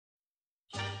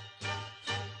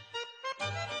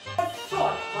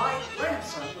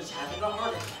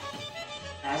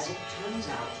as it turns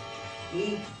out,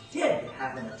 he did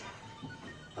have an attack.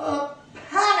 A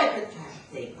panic attack,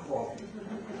 they call it.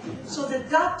 So the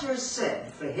doctors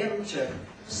said for him to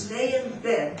stay in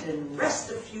bed and rest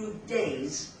a few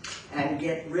days and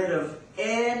get rid of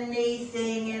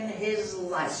anything in his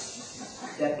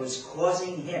life that was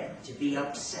causing him to be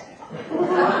upset.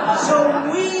 So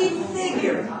we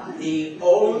figured the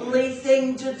only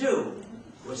thing to do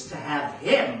was to have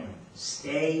him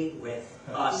stay with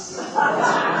us. You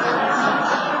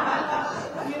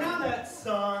know that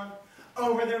song,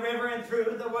 "Over the river and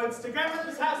through the woods to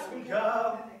grandmother's house we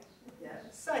go"?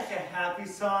 Such a happy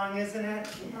song, isn't it?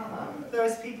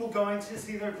 Those people going to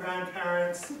see their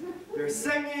grandparents. They're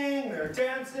singing, they're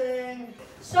dancing.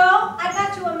 So, I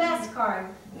got you a mess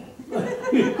card.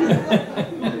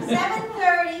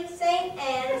 7:30, St.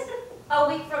 Anne's, a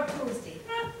week from Tuesday.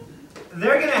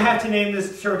 They're gonna have to name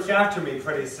this church after me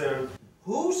pretty soon.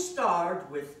 Who starred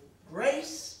with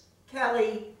Grace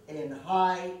Kelly in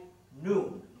High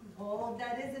Noon? Oh,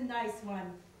 that is a nice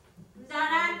one.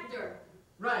 That actor.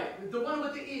 Right, the one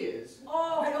with the ears.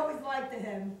 Oh, I always liked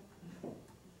him.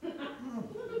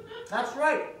 That's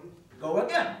right. Go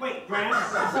again. Wait,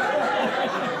 Gramps?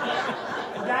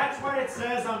 That's what it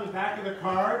says on the back of the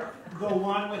card? The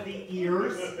one with the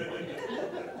ears?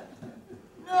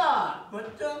 Nah,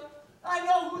 but I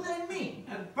know who they mean.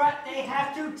 But they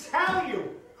have to tell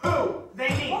you who they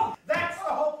mean. That's the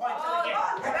whole point of the game.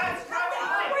 That's how we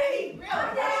play.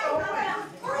 That's the whole point.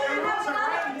 The rules are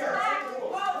right here.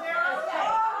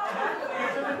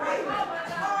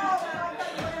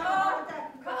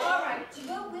 All right,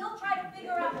 we'll try to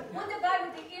figure out when the guy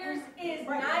with the ears is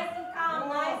nice and calm.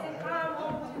 When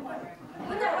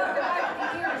the hell the guy with the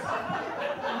ears?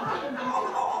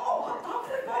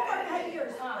 Humphrey Bogart had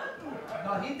ears.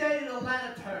 No, he dated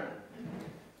Alana Turner.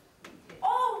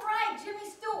 Oh, right, Jimmy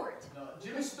Stewart. No,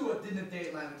 Jimmy Stewart didn't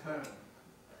date Alana Turner.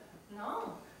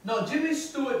 No. No, Jimmy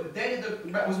Stewart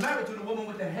was married to the woman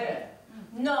with the hair.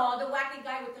 No, the wacky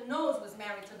guy with the nose was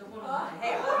married to the woman with the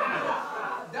hair.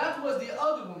 That was the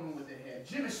other woman with the hair.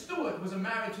 Jimmy Stewart was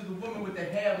married to the woman with the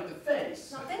hair with the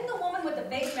face. Now, didn't the woman with the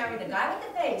face marry the guy with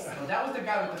the face? No, that was the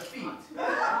guy with the feet.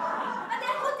 And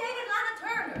then who dated Lana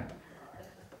Turner?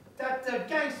 That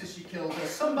gangster she killed,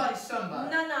 somebody.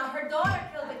 No, her daughter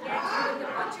killed the gangster with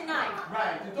the butcher knife.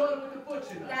 Right, the daughter with the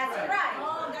butcher knife. That's right.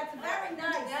 Oh, that's very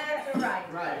nice. That's right.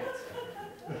 Right.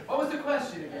 What was the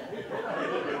question again?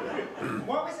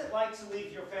 What was it like to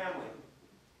leave your family?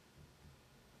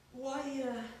 Why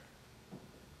you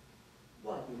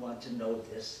want to know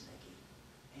this, Nicky?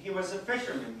 He was a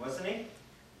fisherman, wasn't he?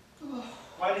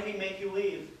 Why did he make you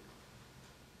leave?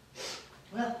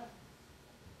 Well,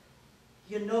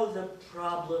 you know the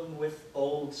problem with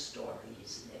old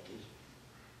stories, Nicky.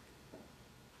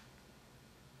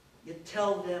 You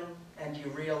tell them and you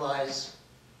realize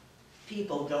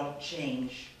people don't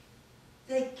change.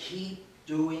 They keep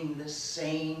doing the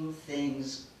same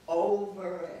things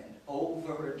over and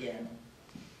over again.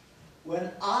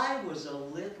 When I was a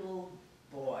little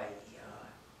boy,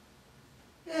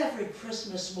 every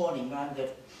Christmas morning on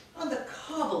the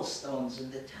cobblestones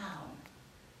in the town,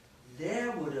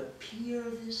 there would appear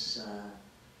this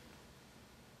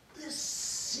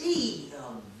sea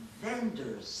of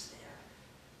vendors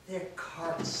there, their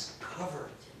carts covered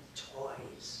in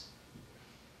toys.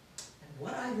 And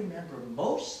what I remember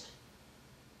most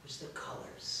was the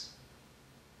colors,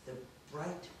 the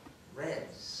bright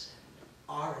reds and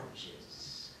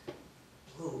oranges,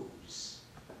 blues,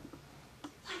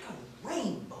 like a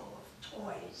rainbow of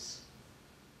toys.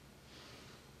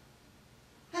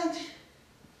 And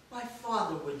my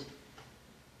father would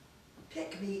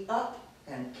pick me up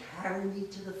and carry me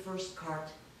to the first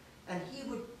cart, and he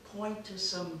would point to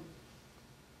some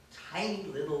tiny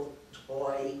little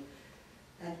toy,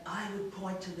 and I would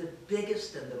point to the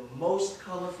biggest and the most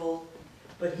colorful,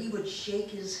 but he would shake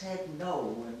his head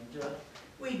no, and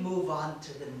we'd move on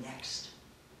to the next.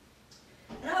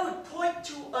 And I would point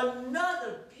to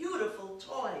another beautiful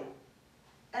toy,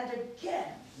 and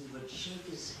again he would shake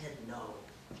his head no.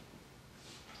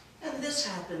 And this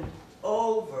happened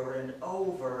over and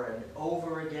over and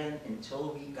over again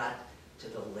until we got to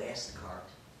the last cart.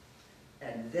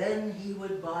 And then he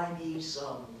would buy me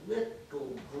some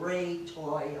little gray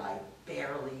toy I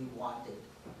barely wanted.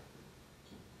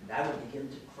 And I would begin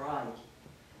to cry.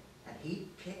 And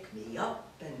he'd pick me up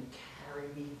and carry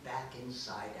me back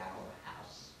inside our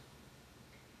house.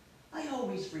 I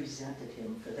always resented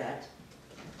him for that.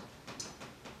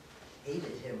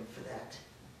 Hated him for that.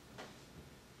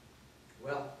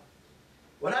 Well,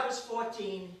 when I was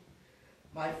 14,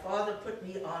 my father put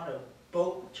me on a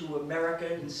boat to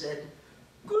America and said,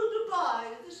 Goodbye,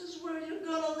 this is where you're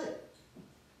gonna live.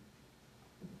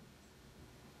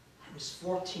 I was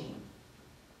 14.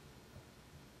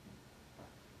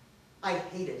 I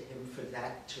hated him for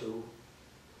that too.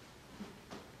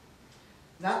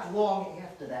 Not long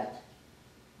after that,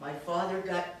 my father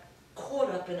got caught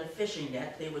up in a fishing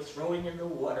net they were throwing in the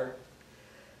water.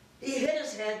 He hit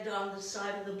his head on the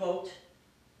side of the boat,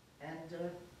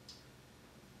 and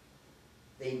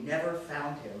they never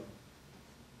found him.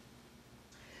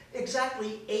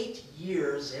 Exactly 8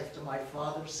 years after my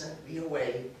father sent me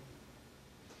away,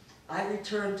 I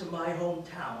returned to my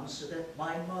hometown so that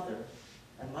my mother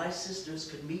and my sisters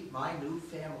could meet my new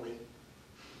family.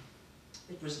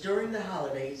 It was during the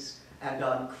holidays, and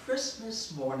on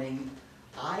Christmas morning,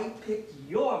 I picked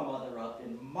your mother up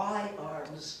in my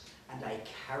arms and I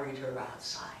carried her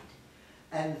outside.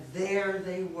 And there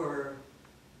they were,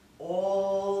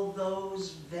 all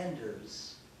those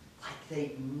vendors, like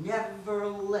they never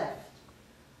left,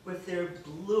 with their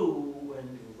blue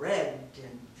and red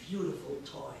and beautiful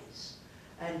toys.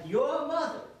 And your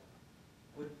mother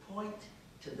would point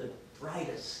to the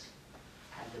brightest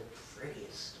and the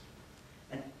prettiest.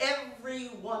 And every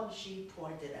one she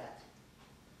pointed at,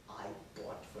 I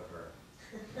bought for her.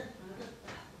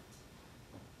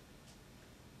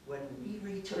 When we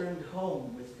returned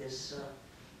home with this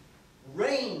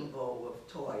rainbow of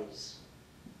toys,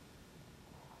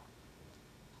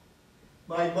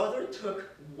 my mother took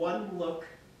one look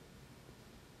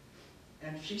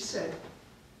and she said,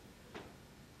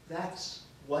 "That's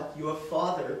what your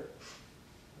father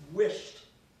wished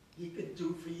he could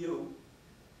do for you."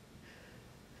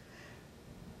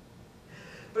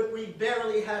 But we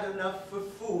barely had enough for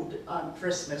food on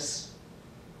Christmas,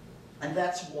 and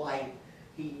that's why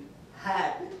he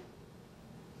had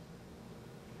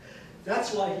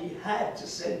to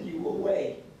send you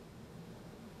away,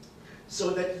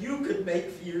 so that you could make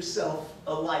for yourself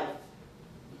a life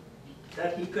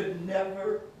that he could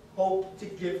never hope to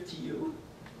give to you.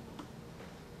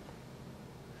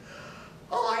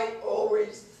 I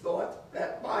always thought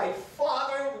that my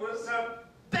father was a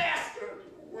bastard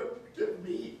who wouldn't give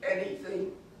me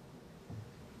anything.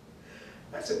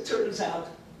 As it turns out,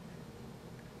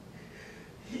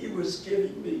 he was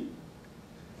giving me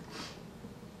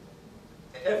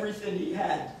everything he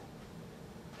had.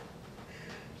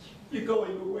 You're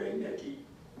going away, Nicky.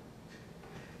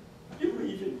 You're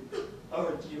leaving,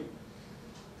 aren't you?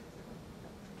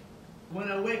 When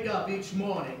I wake up each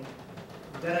morning,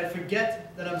 that I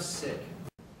forget that I'm sick.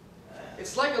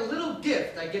 It's like a little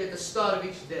gift I get at the start of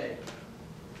each day.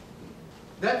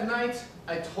 That night,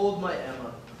 I told my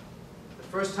Emma. The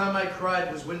first time I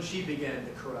cried was when she began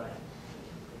to cry.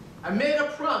 I made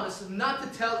a promise not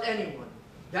to tell anyone.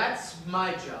 That's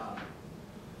my job.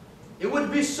 It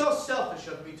would be so selfish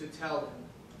of me to tell them.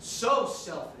 So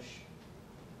selfish.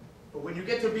 But when you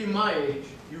get to be my age,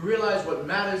 you realize what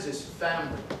matters is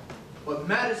family. What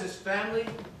matters is family.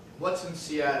 What's in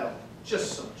Seattle?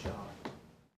 Just some job.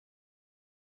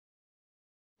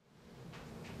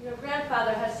 Your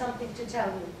grandfather has something to tell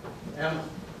you. Emma.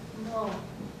 No.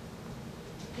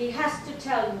 He has to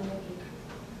tell you, Nicky.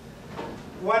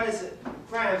 What is it?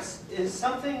 Gramps, is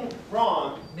something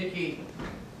wrong? Nicky,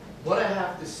 what I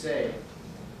have to say,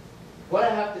 what I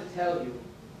have to tell you.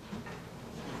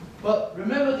 But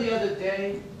remember the other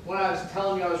day when I was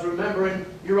telling you I was remembering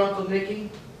your Uncle Nicky?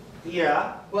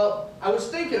 Yeah? Well, I was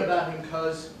thinking about him,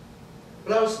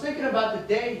 but I was thinking about the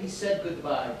day he said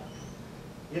goodbye.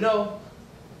 You know,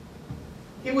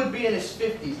 he would be in his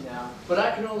 50s now, but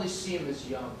I can only see him as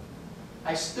young.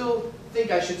 I still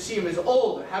think I should see him as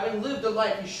older, having lived the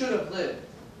life he should have lived.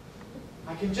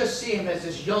 I can just see him as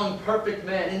this young, perfect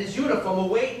man in his uniform,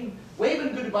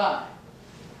 waving goodbye.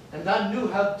 And I knew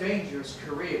how dangerous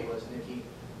career was, Nicky.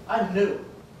 I knew.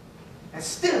 And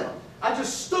still, I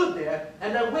just stood there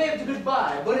and I waved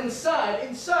goodbye. But inside,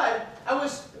 I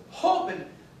was hoping,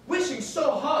 wishing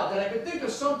so hard that I could think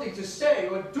of something to say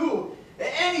or do,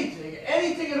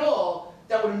 anything at all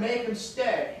that would make him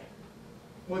stay.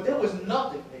 Well, there was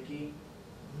nothing, Nicky.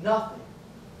 Nothing.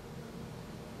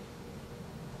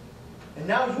 And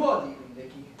now you're leaving,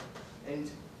 Nicky. And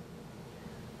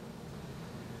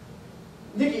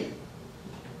Nicky,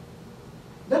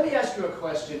 let me ask you a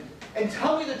question. And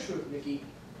tell me the truth, Nicky.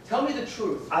 Tell me the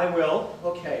truth. I will.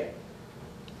 Okay.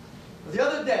 The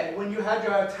other day, when you had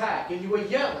your attack and you were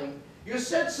yelling, you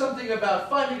said something about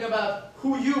finding about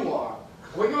who you are,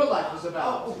 what your life was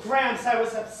about. Oh, Gramps, I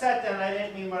was upset then. I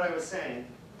didn't mean what I was saying.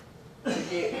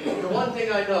 Nicky, the one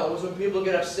thing I know is when people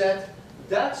get upset,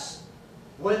 that's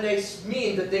when they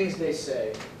mean the things they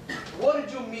say. What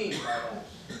did you mean by that?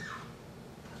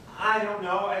 I don't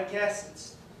know. I guess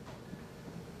it's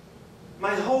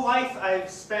My whole life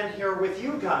I've spent here with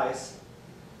you guys.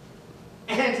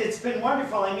 And it's been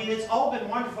wonderful. I mean, it's all been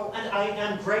wonderful, and I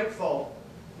am grateful.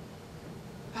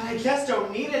 But I just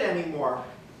don't need it anymore.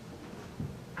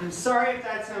 I'm sorry if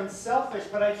that sounds selfish,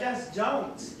 but I just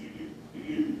don't.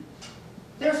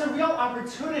 There's a real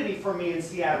opportunity for me in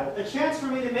Seattle, a chance for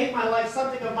me to make my life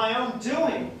something of my own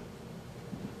doing.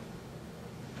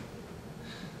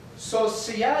 So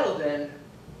Seattle then,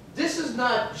 this is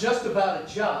not just about a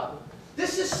job.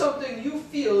 This is something you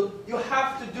feel you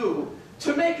have to do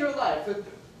to make your life,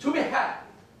 to be happy.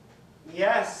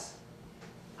 Yes.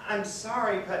 I'm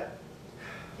sorry, but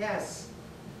yes.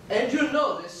 And you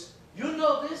know this. You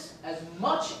know this as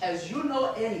much as you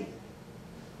know anything.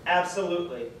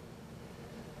 Absolutely.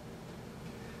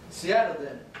 Seattle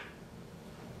then.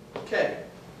 Okay.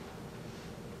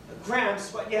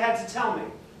 Gramps, what you had to tell me.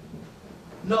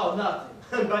 No,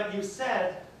 nothing. But you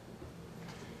said...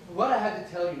 What I had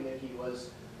to tell you, Nicky, was...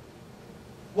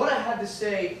 What I had to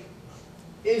say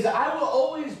is I will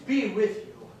always be with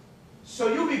you.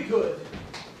 So you be good.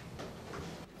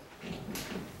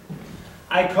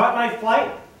 I caught my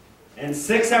flight, and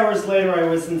 6 hours later I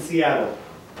was in Seattle.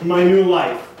 My new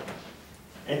life.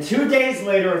 And 2 days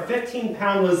later, a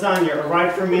 15-pound lasagna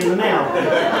arrived for me in the mail.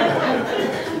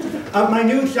 My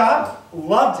new job,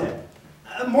 loved it.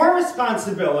 More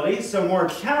responsibility, so more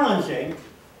challenging.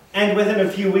 And within a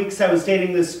few weeks, I was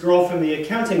dating this girl from the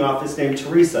accounting office named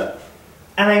Teresa.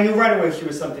 And I knew right away she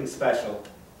was something special.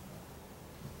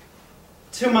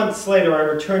 2 months later, I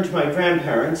returned to my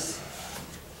grandparents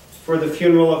for the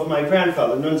funeral of my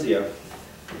grandfather, Nunzio.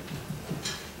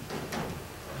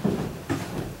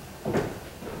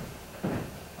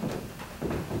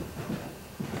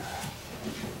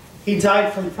 He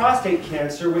died from prostate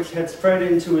cancer, which had spread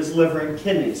into his liver and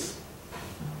kidneys.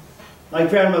 My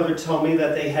grandmother told me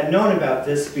that they had known about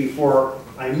this before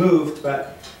I moved,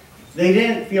 but they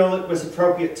didn't feel it was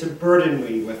appropriate to burden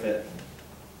me with it.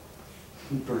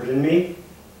 Burden me?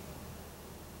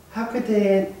 How could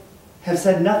they have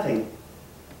said nothing?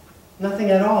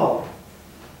 Nothing at all.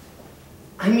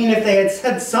 I mean, if they had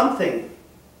said something,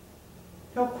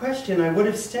 no question, I would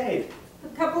have stayed.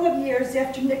 A couple of years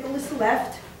after Nicholas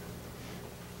left,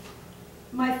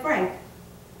 my Frank,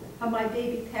 my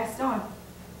baby, passed on.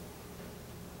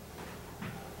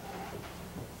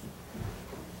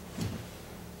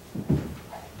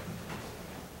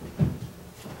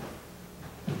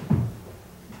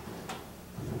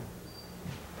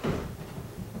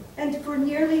 And for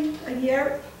nearly a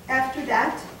year after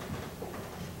that,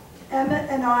 Emma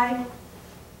and I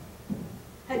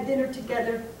had dinner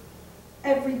together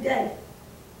every day.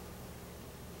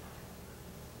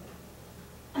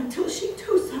 Until she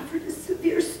too suffered a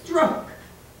severe stroke.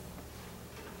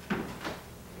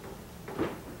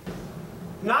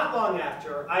 Not long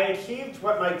after, I achieved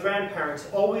what my grandparents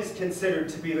always considered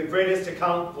to be the greatest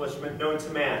accomplishment known to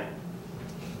man.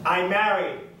 I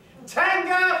married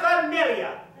Tanga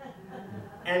Familia.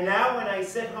 And now when I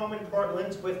sit home in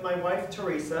Portland with my wife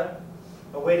Teresa,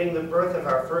 awaiting the birth of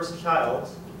our first child,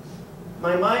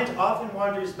 my mind often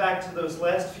wanders back to those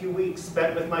last few weeks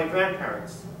spent with my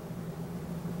grandparents.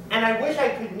 And I wish I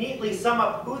could neatly sum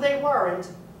up who they were and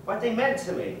what they meant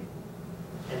to me,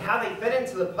 and how they fit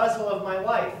into the puzzle of my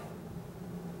life.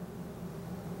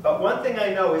 But one thing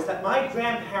I know is that my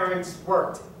grandparents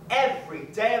worked every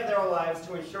day of their lives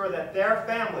to ensure that their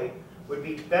family would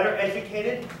be better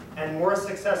educated and more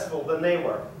successful than they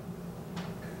were.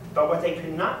 But what they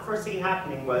could not foresee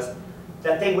happening was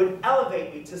that they would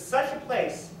elevate me to such a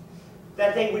place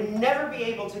that they would never be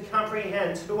able to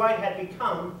comprehend who I had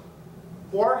become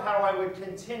or how I would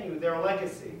continue their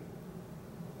legacy.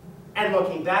 And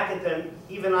looking back at them,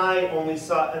 even I only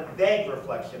saw a vague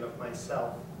reflection of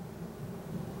myself.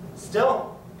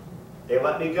 Still, they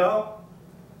let me go.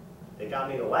 They got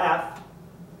me to laugh.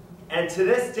 And to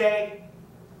this day,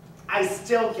 I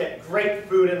still get great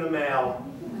food in the mail.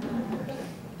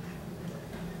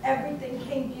 Everything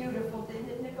came beautiful, didn't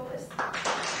it, Nicholas?